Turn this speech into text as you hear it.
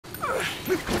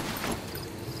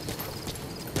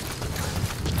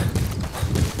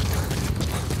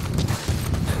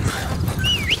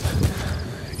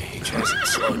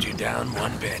down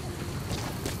one bit.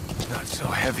 Not so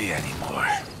heavy anymore,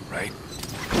 right?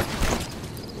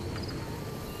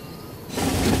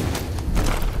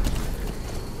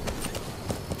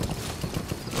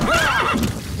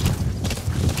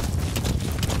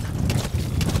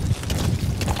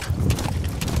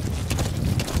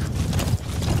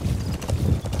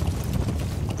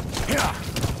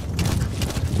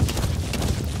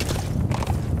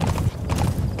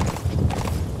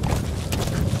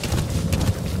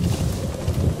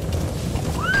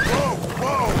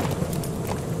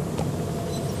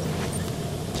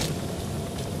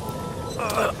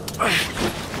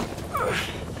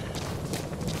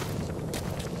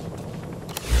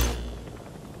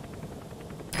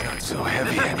 Not so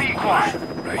heavy This is anymore,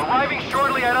 Pequod. right? Arriving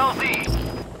shortly at LZ.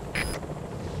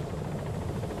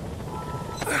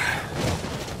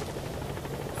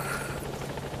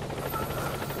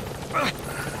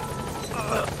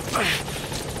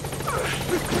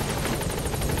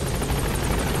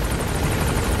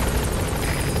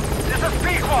 This is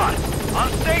Pequod. On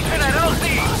station at LZ.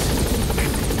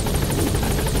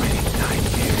 Waiting 9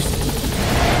 years.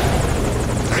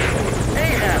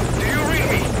 Ahab, do you read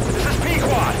me? This is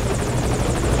Pequod.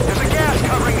 There's a gas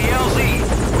covering the LZ.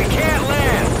 We can't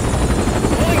land.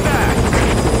 Pulling back.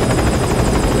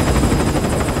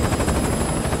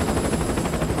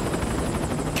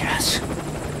 Gas.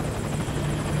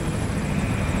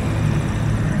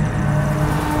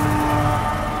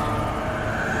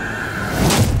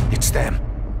 It's them.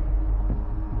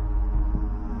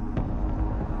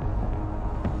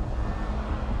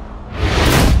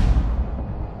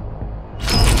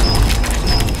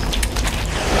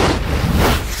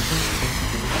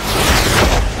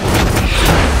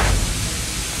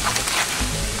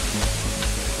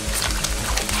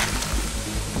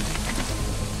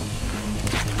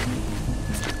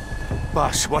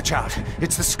 Boss, watch out.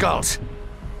 It's the Skulls.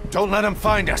 Don't let them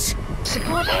find us.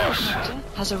 Support Boss,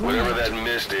 helicopter has whatever arrived. that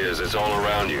mist is, it's all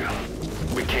around you.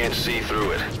 We can't see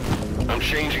through it. I'm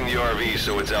changing the RV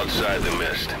so it's outside the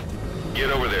mist.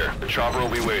 Get over there. The chopper will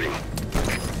be waiting.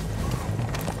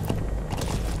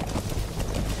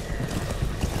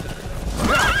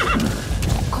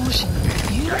 Caution,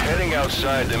 you You're heading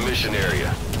outside the mission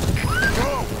area.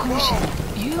 caution.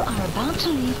 You are about to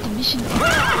leave the mission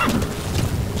area.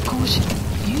 Caution,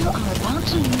 you are about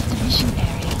to leave the mission area.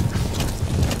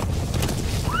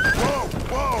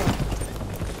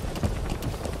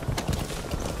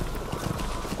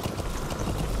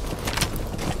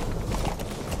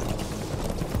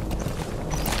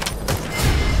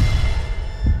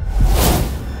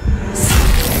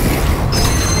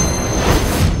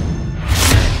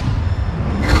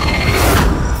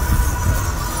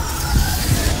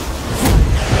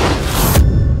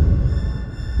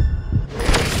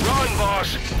 Run,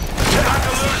 boss! You're not to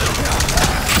lose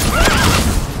him!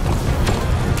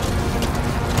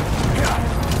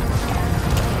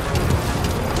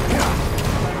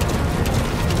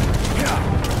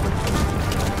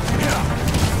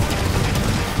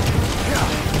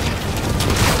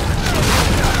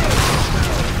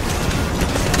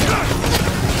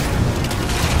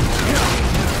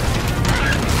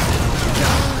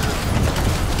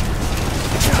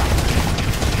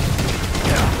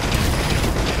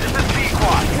 This is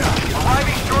Pequod.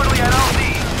 Arriving shortly at LZ.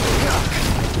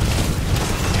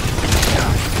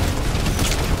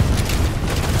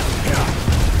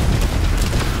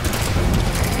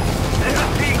 This is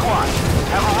Pequod.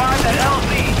 Have arrived at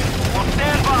LZ. We'll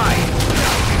stand by.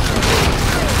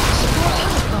 Support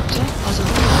helicopter has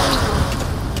arrived.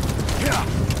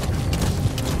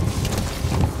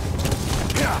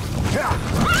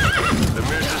 The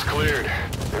mist is cleared,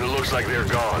 and it looks like they're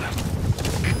gone.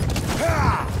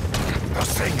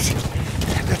 Those things.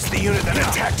 That's the unit that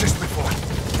attacked us before.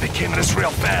 They came at us real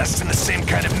fast in the same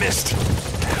kind of mist.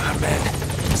 Our men,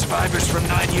 survivors from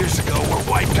 9 years ago, were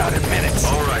wiped out in minutes.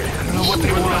 All right. I don't know what they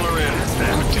Put want. Miller in. It's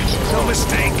them. No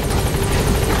mistake.